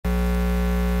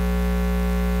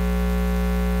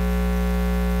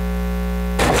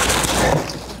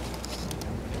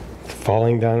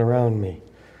falling down around me.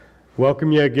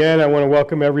 Welcome you again. I want to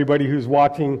welcome everybody who's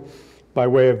watching by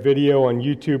way of video on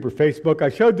YouTube or Facebook. I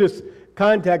showed this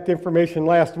contact information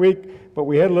last week, but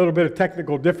we had a little bit of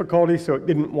technical difficulty, so it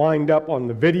didn't wind up on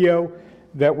the video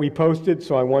that we posted,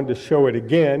 so I wanted to show it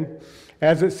again.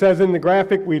 As it says in the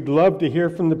graphic, we'd love to hear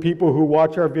from the people who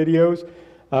watch our videos.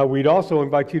 We'd also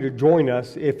invite you to join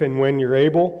us if and when you're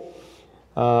able.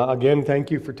 Again, thank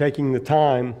you for taking the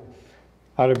time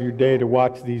out of your day to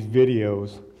watch these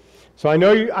videos. So I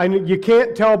know you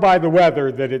can't tell by the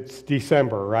weather that it's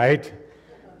December, right?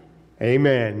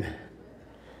 Amen.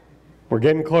 We're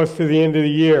getting close to the end of the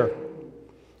year.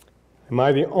 Am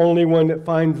I the only one that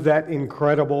finds that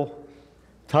incredible?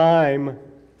 Time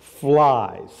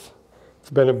flies. It's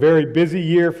been a very busy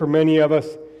year for many of us,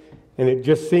 and it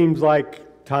just seems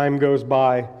like time goes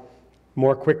by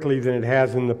more quickly than it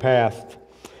has in the past.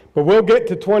 But we'll get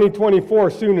to 2024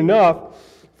 soon enough.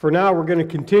 For now, we're going to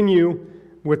continue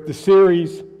with the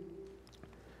series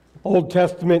Old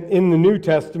Testament in the New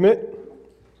Testament.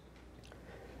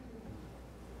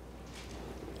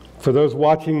 For those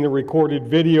watching the recorded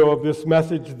video of this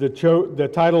message, the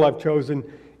title I've chosen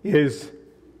is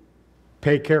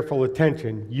Pay Careful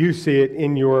Attention. You see it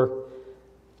in your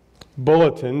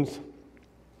bulletins.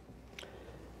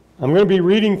 I'm going to be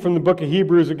reading from the book of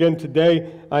Hebrews again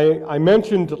today. I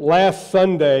mentioned last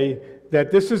Sunday that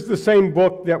this is the same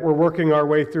book that we're working our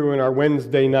way through in our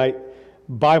Wednesday night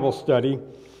Bible study.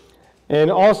 And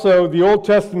also the Old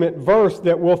Testament verse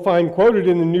that we'll find quoted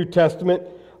in the New Testament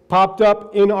popped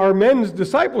up in our men's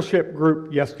discipleship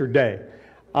group yesterday.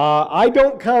 I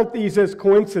don't count these as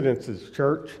coincidences,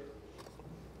 church.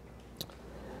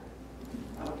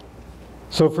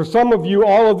 So for some of you,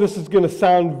 all of this is going to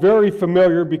sound very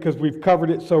familiar because we've covered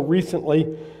it so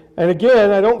recently. And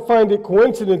again, I don't find it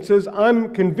coincidences.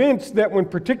 I'm convinced that when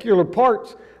particular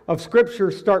parts of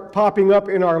Scripture start popping up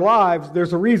in our lives,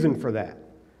 there's a reason for that.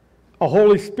 A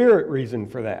Holy Spirit reason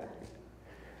for that.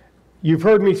 You've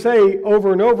heard me say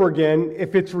over and over again,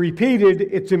 if it's repeated,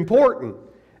 it's important.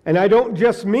 And I don't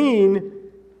just mean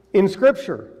in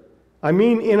Scripture. I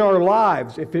mean in our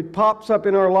lives. If it pops up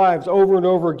in our lives over and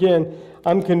over again,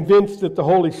 I'm convinced that the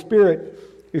Holy Spirit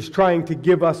is trying to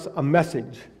give us a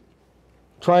message,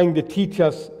 trying to teach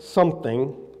us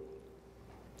something.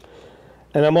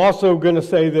 And I'm also going to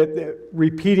say that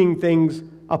repeating things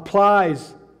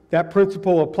applies, that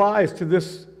principle applies to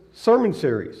this sermon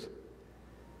series.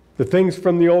 The things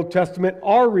from the Old Testament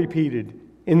are repeated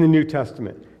in the New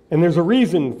Testament, and there's a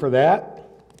reason for that.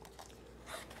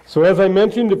 So as I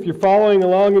mentioned, if you're following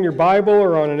along in your Bible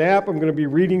or on an app, I'm going to be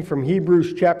reading from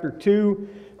Hebrews chapter 2,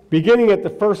 beginning at the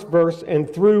first verse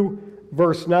and through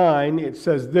verse 9. It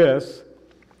says this: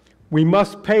 "We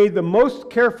must pay the most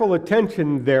careful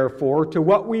attention, therefore, to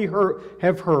what we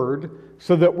have heard,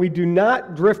 so that we do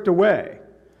not drift away.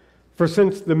 For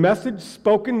since the message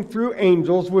spoken through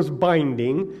angels was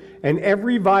binding, and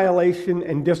every violation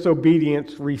and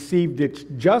disobedience received its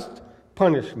just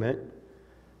punishment,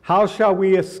 how shall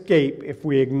we escape if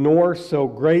we ignore so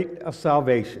great a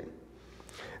salvation?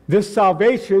 This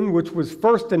salvation, which was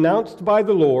first announced by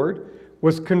the Lord,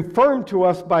 was confirmed to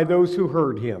us by those who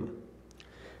heard him.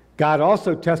 God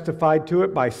also testified to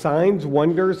it by signs,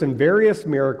 wonders, and various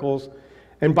miracles,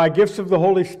 and by gifts of the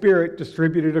Holy Spirit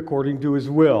distributed according to his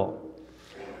will.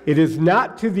 It is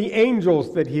not to the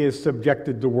angels that he has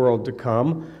subjected the world to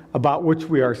come, about which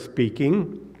we are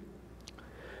speaking.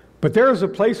 But there is a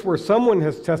place where someone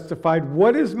has testified,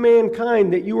 'What is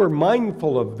mankind that you are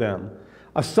mindful of them?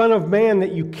 A son of man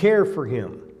that you care for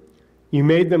him? You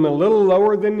made them a little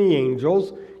lower than the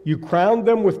angels. You crowned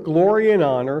them with glory and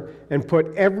honor and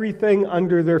put everything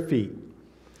under their feet.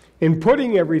 In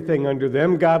putting everything under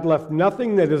them, God left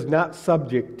nothing that is not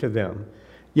subject to them.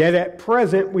 Yet at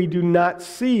present we do not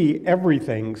see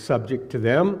everything subject to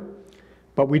them.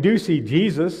 But we do see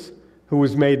Jesus, who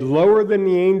was made lower than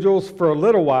the angels for a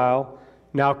little while,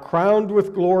 now crowned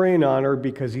with glory and honor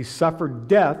because he suffered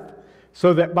death,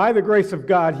 so that by the grace of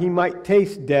God he might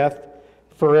taste death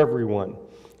for everyone.'"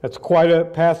 That's quite a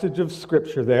passage of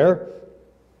Scripture there.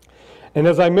 And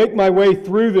as I make my way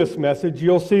through this message,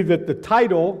 you'll see that the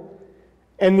title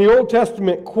and the Old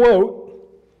Testament quote,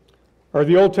 or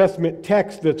the Old Testament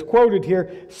text that's quoted here,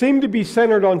 seem to be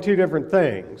centered on two different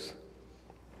things.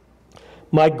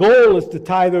 My goal is to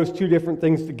tie those two different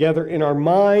things together in our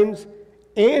minds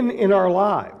and in our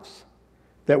lives,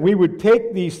 that we would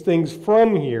take these things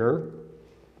from here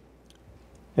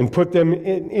and put them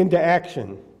into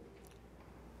action.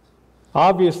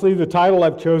 Obviously, the title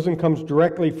I've chosen comes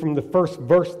directly from the first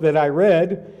verse that I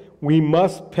read. We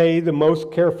must pay the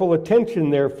most careful attention,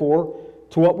 therefore,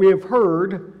 to what we have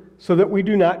heard, so that we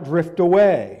do not drift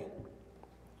away.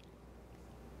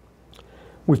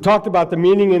 We've talked about the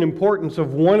meaning and importance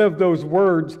of one of those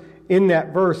words in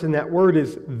that verse, and that word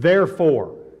is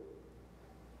therefore.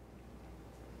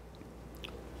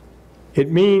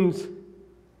 It means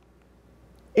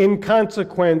in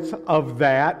consequence of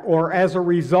that, or as a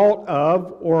result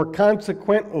of, or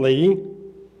consequently.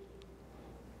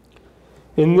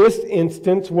 In this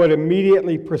instance, what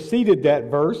immediately preceded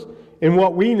that verse, in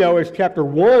what we know as chapter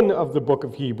 1 of the book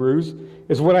of Hebrews,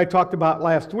 is what I talked about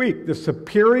last week, the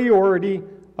superiority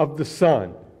of the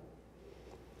Son.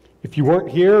 If you weren't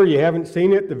here or you haven't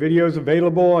seen it, the video is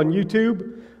available on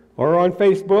YouTube or on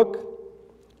Facebook.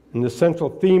 And the central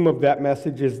theme of that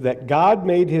message is that God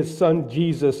made his Son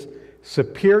Jesus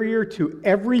superior to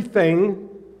everything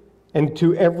and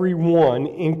to everyone,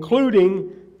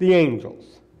 including the angels.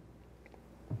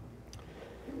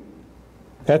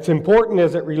 That's important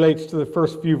as it relates to the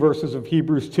first few verses of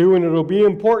Hebrews 2, and it'll be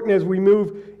important as we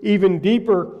move even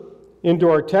deeper into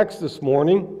our text this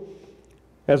morning.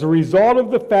 As a result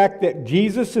of the fact that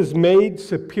Jesus is made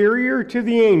superior to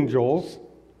the angels,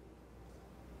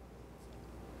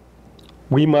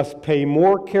 we must pay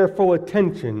more careful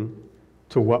attention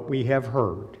to what we have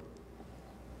heard.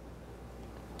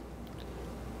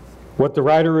 What the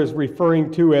writer is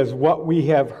referring to as what we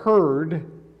have heard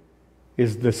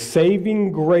is the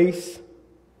saving grace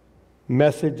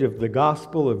message of the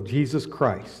gospel of Jesus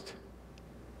Christ.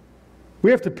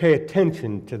 We have to pay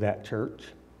attention to that, church.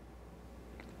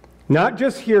 Not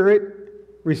just hear it,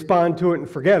 respond to it, and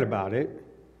forget about it.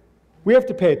 We have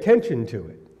to pay attention to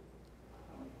it.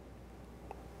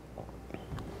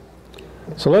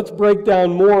 So let's break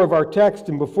down more of our text,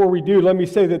 and before we do, let me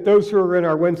say that those who are in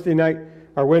our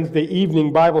Wednesday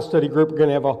evening Bible study group are going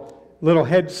to have a little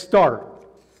head start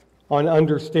on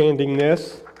understanding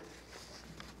this.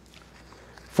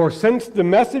 For since the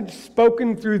message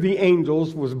spoken through the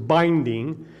angels was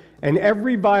binding, and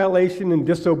every violation and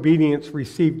disobedience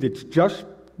received its just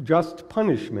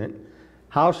punishment,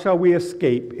 how shall we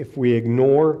escape if we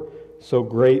ignore so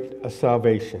great a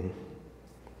salvation?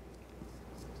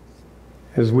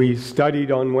 As we studied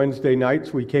on Wednesday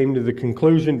nights, we came to the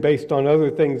conclusion, based on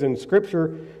other things in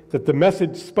Scripture, that the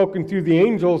message spoken through the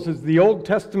angels is the Old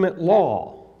Testament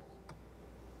law.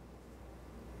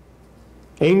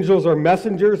 Angels are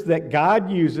messengers that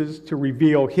God uses to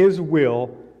reveal his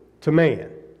will to man.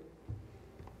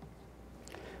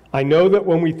 I know that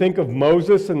when we think of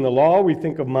Moses and the law, we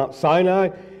think of Mount Sinai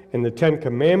and the Ten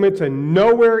Commandments, and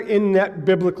nowhere in that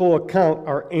biblical account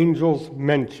are angels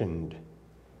mentioned.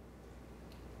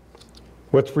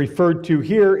 What's referred to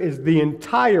here is the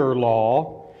entire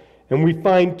law, and we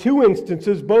find two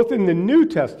instances, both in the New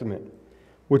Testament,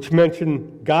 which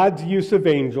mention God's use of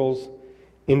angels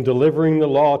in delivering the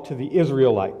law to the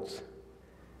Israelites.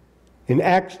 In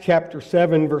Acts chapter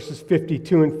 7, verses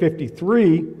 52 and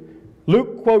 53,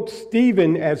 Luke quotes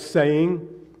Stephen as saying,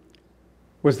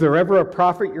 "Was there ever a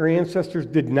prophet your ancestors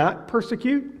did not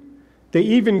persecute? They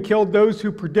even killed those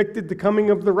who predicted the coming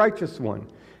of the righteous one.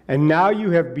 And now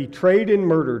you have betrayed and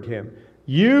murdered him,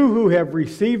 you who have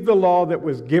received the law that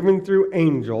was given through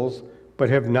angels, but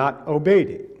have not obeyed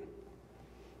it."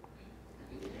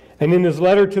 And in his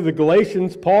letter to the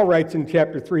Galatians, Paul writes in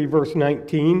chapter 3, verse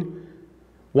 19,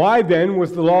 "Why then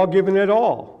was the law given at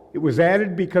all? It was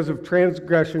added because of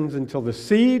transgressions until the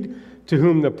seed to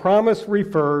whom the promise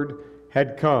referred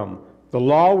had come. The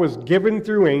law was given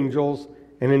through angels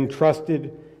and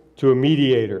entrusted to a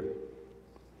mediator."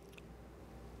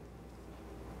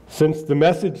 Since the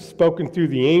message spoken through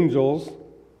the angels,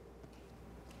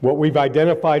 what we've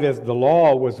identified as the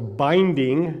law, was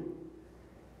binding,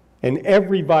 and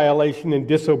every violation and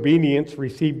disobedience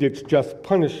received its just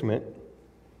punishment,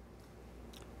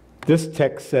 this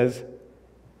text says,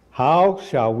 how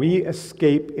shall we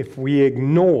escape if we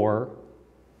ignore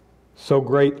so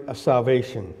great a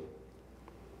salvation?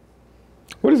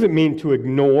 What does it mean to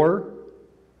ignore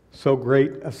so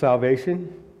great a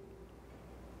salvation?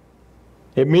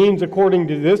 It means, according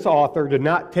to this author, to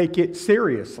not take it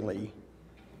seriously.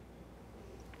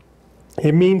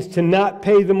 It means to not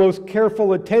pay the most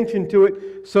careful attention to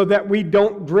it so that we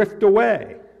don't drift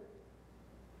away.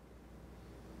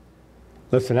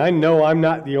 Listen, I know I'm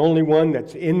not the only one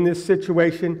that's in this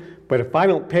situation, but if I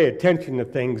don't pay attention to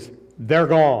things, they're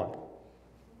gone.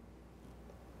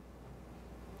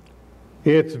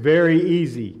 It's very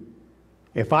easy.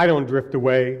 If I don't drift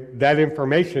away, that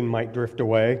information might drift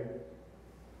away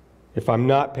if I'm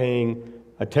not paying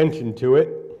attention to it.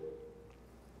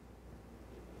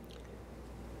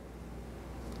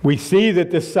 We see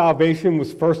that this salvation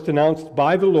was first announced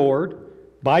by the Lord,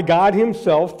 by God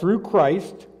himself through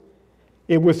Christ.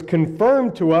 It was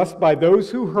confirmed to us by those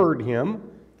who heard him,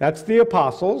 that's the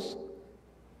apostles,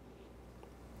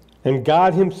 and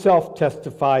God himself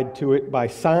testified to it by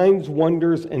signs,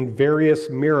 wonders, and various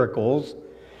miracles,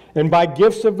 and by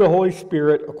gifts of the Holy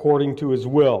Spirit according to his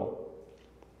will.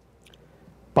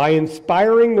 By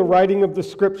inspiring the writing of the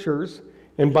Scriptures,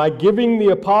 and by giving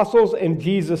the apostles and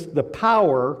Jesus the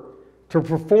power to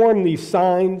perform these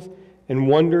signs and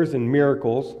wonders and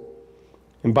miracles,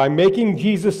 and by making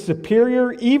Jesus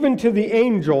superior even to the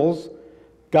angels,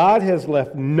 God has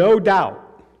left no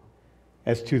doubt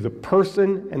as to the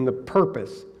person and the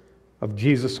purpose of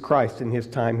Jesus Christ in his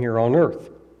time here on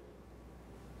earth.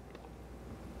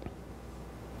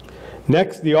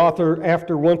 Next, the author,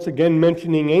 after once again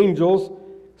mentioning angels,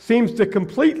 seems to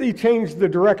completely change the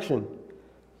direction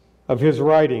of his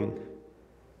writing.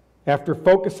 After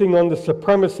focusing on the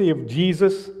supremacy of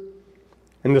Jesus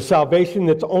and the salvation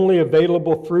that's only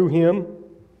available through him,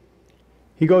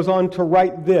 he goes on to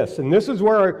write this. And this is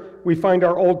where we find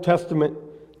our Old Testament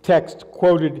text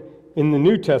quoted in the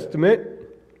New Testament.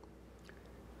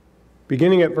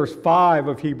 Beginning at verse 5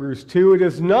 of Hebrews 2, it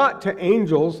is not to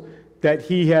angels that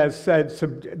he has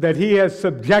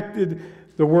subjected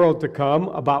the world to come,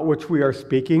 about which we are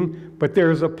speaking, but there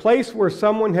is a place where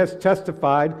someone has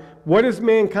testified, what is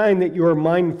mankind that you are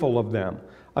mindful of them?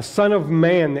 A son of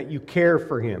man that you care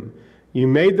for him. You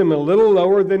made them a little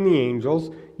lower than the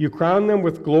angels. You crowned them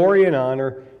with glory and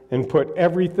honor and put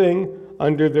everything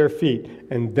under their feet.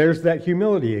 And there's that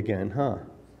humility again, huh?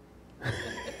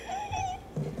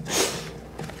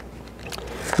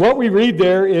 What we read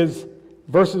there is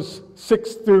verses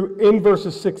 6 through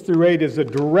 8 is a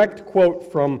direct quote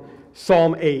from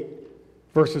Psalm 8,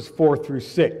 verses 4 through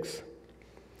 6.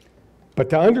 But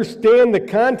to understand the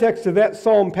context of that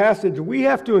psalm passage, we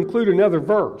have to include another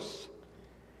verse.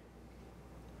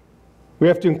 We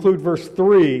have to include verse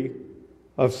 3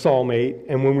 of Psalm 8,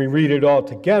 and when we read it all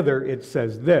together, it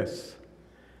says this: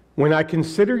 When I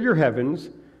consider your heavens,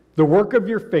 the work of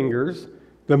your fingers,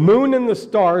 the moon and the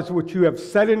stars which you have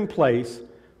set in place,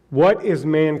 what is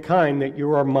mankind that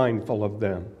you are mindful of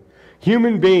them?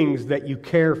 Human beings that you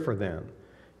care for them.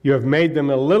 You have made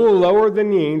them a little lower than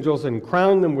the angels and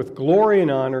crowned them with glory and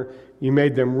honor. You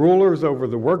made them rulers over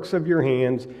the works of your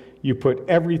hands. You put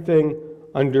everything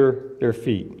under their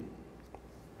feet.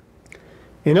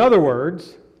 In other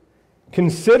words,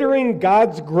 considering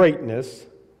God's greatness,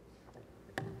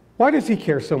 why does he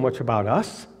care so much about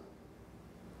us?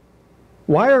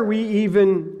 Why are we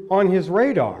even on his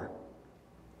radar?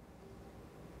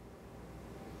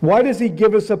 Why does he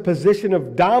give us a position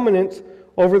of dominance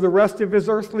over the rest of his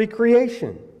earthly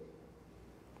creation?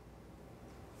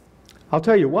 I'll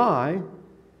tell you why.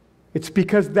 It's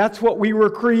because that's what we were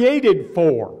created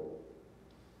for.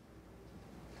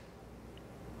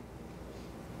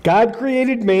 God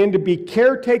created man to be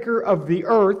caretaker of the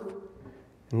earth.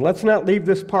 And let's not leave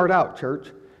this part out, church.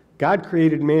 God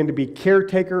created man to be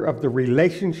caretaker of the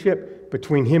relationship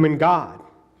between him and God.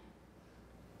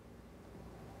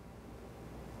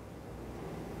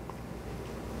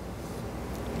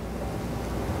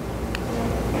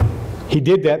 He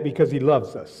did that because he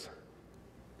loves us.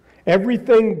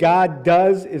 Everything God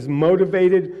does is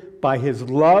motivated by his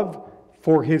love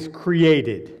for his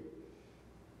created.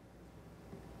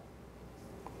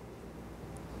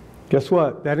 Guess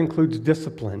what? That includes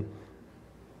discipline.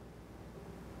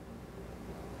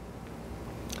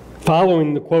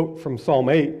 Following the quote from Psalm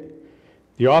 8,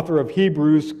 the author of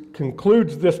Hebrews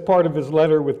concludes this part of his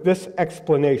letter with this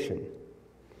explanation.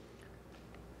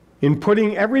 In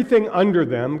putting everything under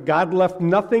them, God left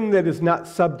nothing that is not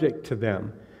subject to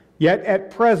them. Yet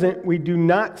at present, we do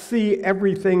not see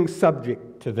everything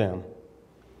subject to them.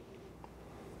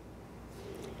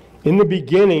 In the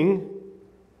beginning,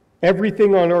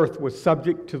 everything on earth was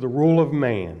subject to the rule of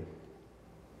man.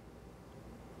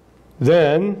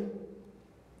 Then,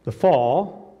 the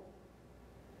fall,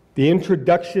 the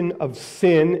introduction of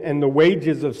sin and the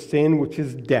wages of sin, which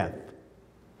is death.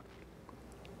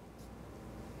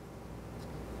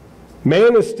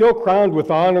 Man is still crowned with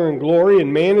honor and glory,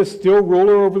 and man is still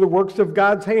ruler over the works of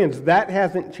God's hands. That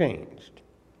hasn't changed.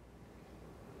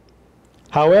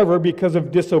 However, because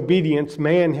of disobedience,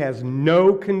 man has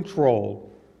no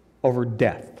control over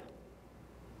death.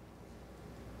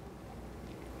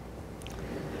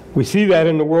 We see that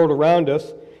in the world around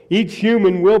us. Each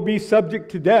human will be subject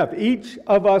to death. Each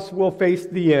of us will face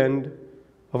the end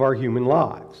of our human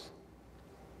lives.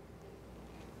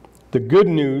 The good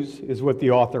news is what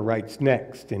the author writes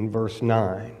next in verse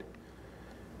 9.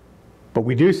 But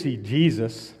we do see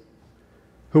Jesus,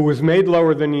 who was made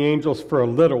lower than the angels for a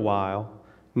little while,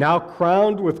 now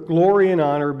crowned with glory and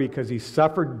honor because he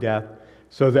suffered death,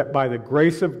 so that by the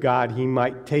grace of God he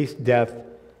might taste death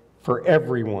for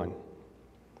everyone.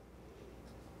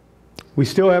 We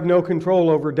still have no control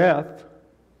over death,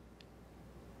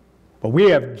 but we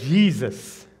have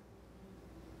Jesus.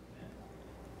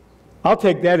 I'll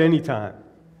take that anytime.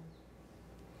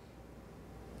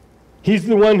 He's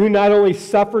the one who not only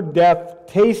suffered death,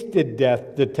 tasted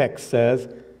death, the text says,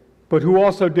 but who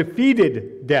also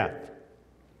defeated death.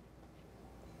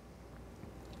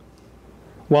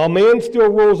 While man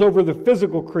still rules over the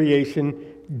physical creation,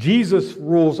 Jesus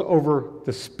rules over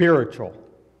the spiritual.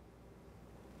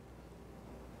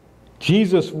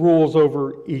 Jesus rules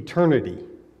over eternity.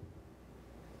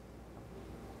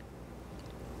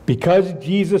 Because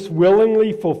Jesus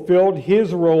willingly fulfilled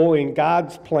his role in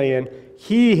God's plan,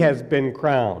 he has been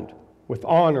crowned with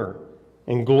honor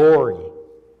and glory.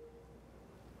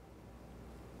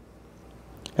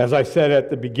 As I said at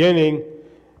the beginning,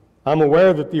 I'm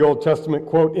aware that the Old Testament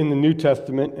quote in the New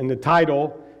Testament and the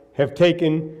title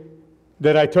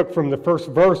that I took from the first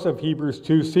verse of Hebrews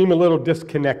 2 seem a little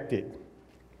disconnected.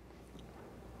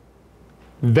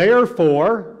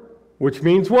 Therefore, which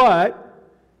means what?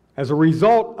 As a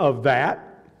result of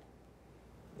that,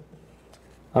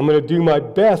 I'm going to do my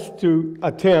best to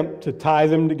attempt to tie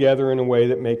them together in a way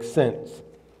that makes sense.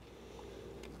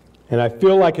 And I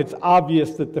feel like it's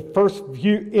obvious that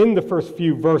in the first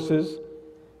few verses,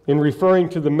 in referring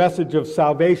to the message of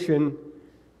salvation,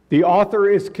 the author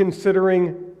is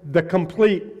considering the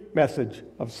complete message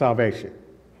of salvation.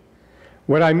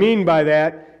 What I mean by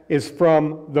that is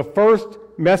from the first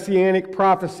messianic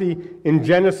prophecy in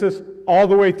Genesis all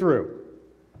the way through.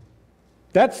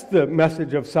 That's the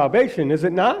message of salvation, is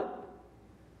it not?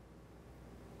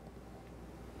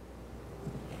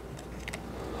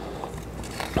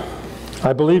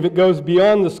 I believe it goes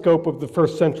beyond the scope of the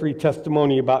first century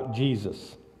testimony about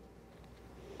Jesus.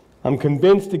 I'm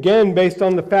convinced, again, based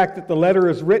on the fact that the letter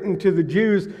is written to the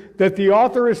Jews, that the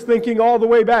author is thinking all the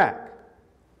way back.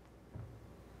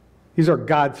 These are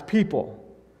God's people.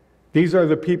 These are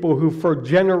the people who for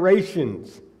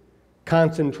generations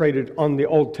concentrated on the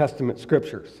Old Testament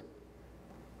scriptures,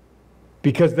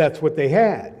 because that's what they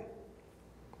had.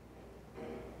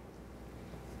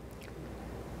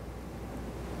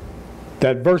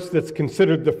 That verse that's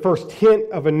considered the first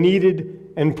hint of a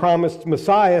needed and promised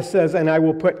Messiah says, "And I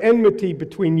will put enmity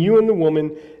between you and the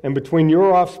woman, and between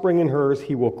your offspring and hers.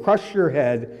 He will crush your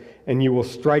head, and you will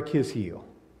strike his heel."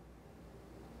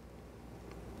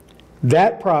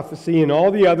 That prophecy and all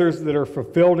the others that are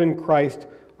fulfilled in Christ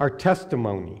are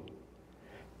testimony.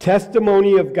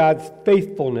 Testimony of God's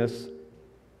faithfulness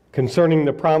concerning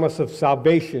the promise of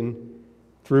salvation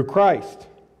through Christ.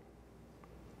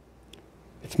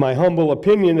 It's my humble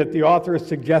opinion that the author is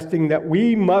suggesting that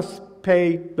we must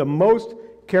pay the most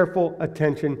careful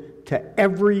attention to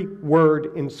every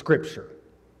word in Scripture.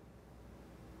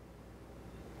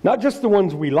 Not just the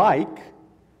ones we like,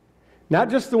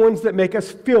 not just the ones that make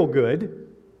us feel good,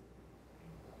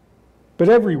 but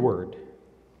every word.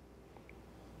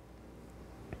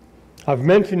 I've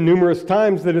mentioned numerous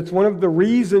times that it's one of the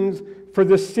reasons for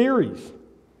this series.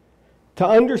 To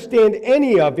understand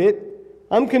any of it,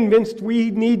 I'm convinced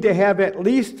we need to have at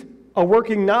least a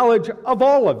working knowledge of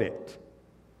all of it.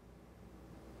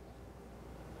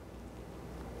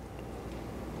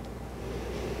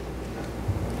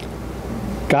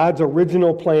 God's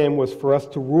original plan was for us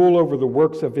to rule over the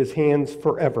works of his hands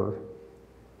forever.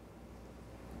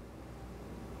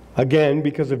 Again,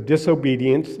 because of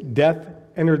disobedience, death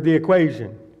entered the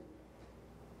equation.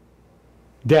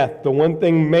 Death, the one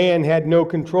thing man had no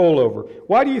control over.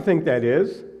 Why do you think that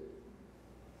is?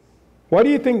 Why do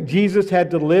you think Jesus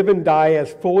had to live and die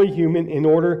as fully human in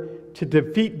order to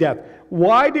defeat death?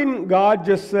 Why didn't God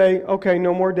just say, okay,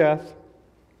 no more death?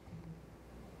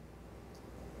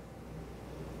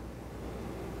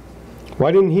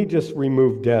 Why didn't he just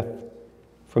remove death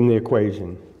from the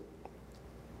equation?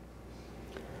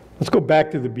 Let's go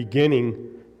back to the beginning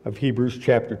of Hebrews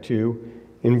chapter 2.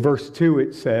 In verse 2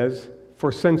 it says,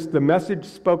 "For since the message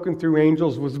spoken through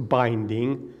angels was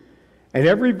binding, and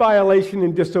every violation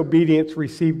and disobedience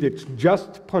received its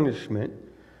just punishment,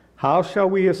 how shall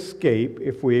we escape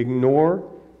if we ignore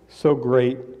so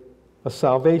great a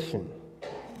salvation?"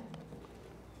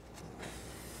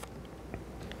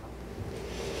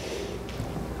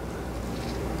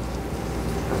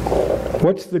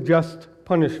 What's the just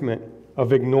punishment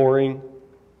of ignoring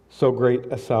so great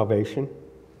a salvation?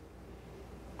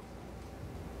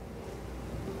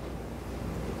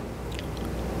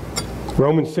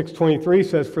 Romans 6:23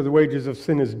 says, "For the wages of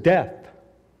sin is death,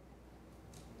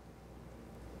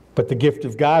 but the gift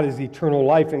of God is eternal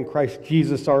life in Christ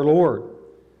Jesus our Lord."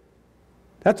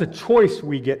 That's a choice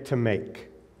we get to make.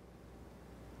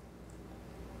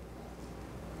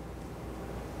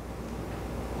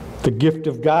 The gift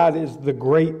of God is the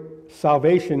great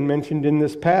salvation mentioned in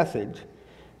this passage.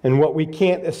 And what we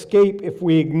can't escape if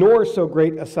we ignore so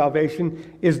great a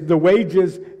salvation is the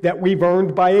wages that we've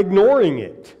earned by ignoring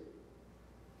it.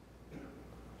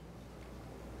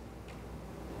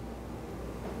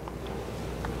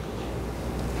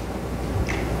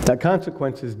 That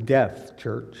consequence is death,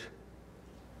 church.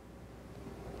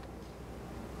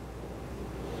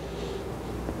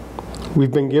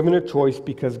 We've been given a choice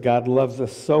because God loves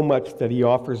us so much that He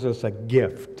offers us a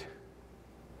gift.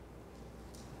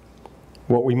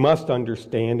 What we must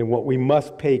understand and what we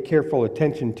must pay careful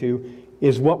attention to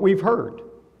is what we've heard.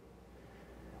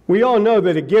 We all know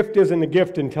that a gift isn't a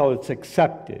gift until it's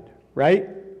accepted, right?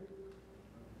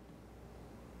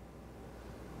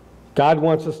 God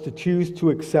wants us to choose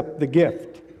to accept the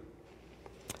gift.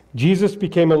 Jesus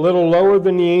became a little lower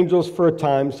than the angels for a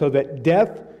time so that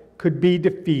death could be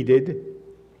defeated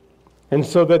and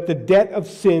so that the debt of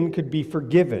sin could be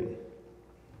forgiven.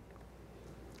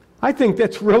 I think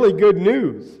that's really good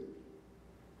news.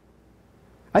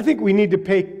 I think we need to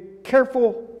pay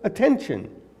careful attention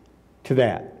to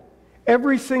that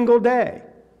every single day.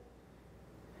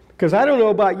 Because I don't know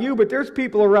about you, but there's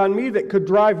people around me that could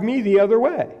drive me the other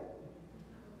way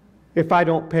if I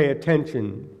don't pay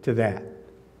attention to that.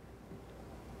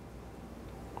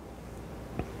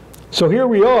 So here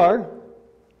we are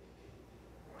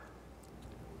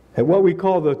at what we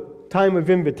call the time of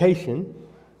invitation.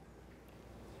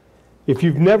 If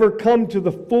you've never come to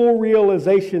the full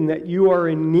realization that you are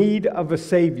in need of a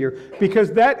Savior,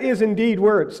 because that is indeed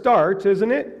where it starts,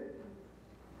 isn't it?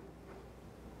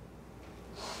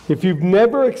 If you've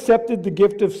never accepted the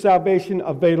gift of salvation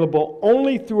available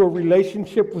only through a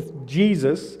relationship with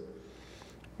Jesus,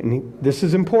 and this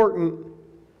is important,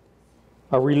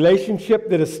 a relationship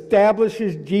that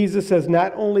establishes Jesus as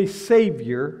not only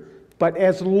Savior, but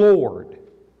as Lord.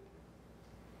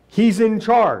 He's in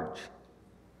charge.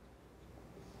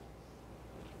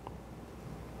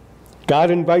 God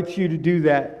invites you to do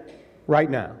that right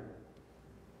now.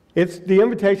 The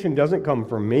invitation doesn't come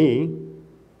from me.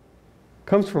 It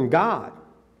comes from God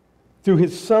through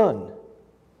His Son.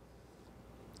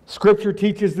 Scripture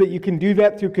teaches that you can do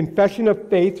that through confession of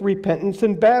faith, repentance,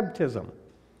 and baptism.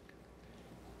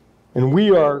 And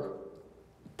we are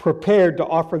prepared to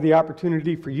offer the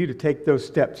opportunity for you to take those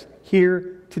steps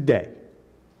here today.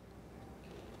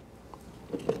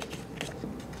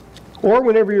 Or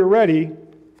whenever you're ready,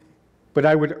 but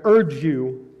I would urge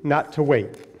you not to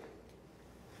wait.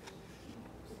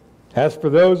 As for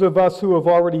those of us who have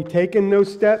already taken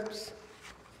those steps,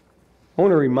 I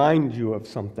want to remind you of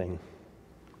something.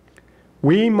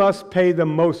 We must pay the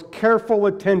most careful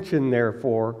attention,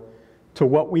 therefore, to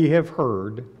what we have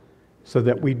heard so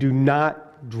that we do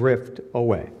not drift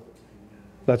away.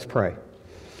 Let's pray.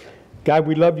 God,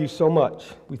 we love you so much.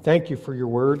 We thank you for your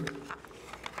word.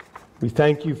 We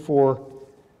thank you for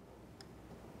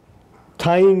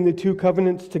tying the two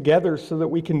covenants together so that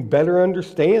we can better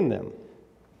understand them.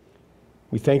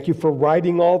 We thank you for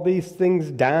writing all these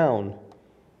things down.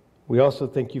 We also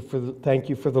thank you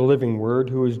for the living Word,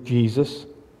 who is Jesus,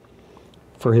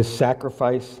 for His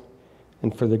sacrifice,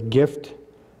 and for the gift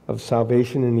of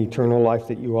salvation and eternal life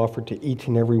that you offer to each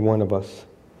and every one of us.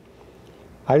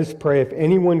 I just pray if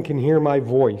anyone can hear my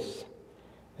voice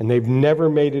and they've never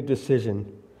made a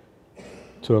decision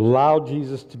to allow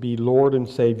Jesus to be Lord and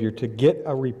Savior, to get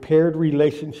a repaired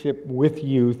relationship with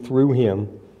you through Him,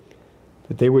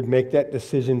 that they would make that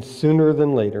decision sooner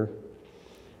than later,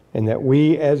 and that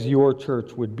we as your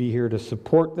church would be here to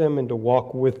support them and to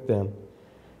walk with them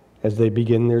as they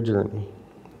begin their journey.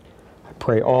 I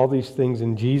pray all these things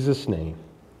in Jesus' name.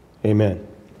 Amen.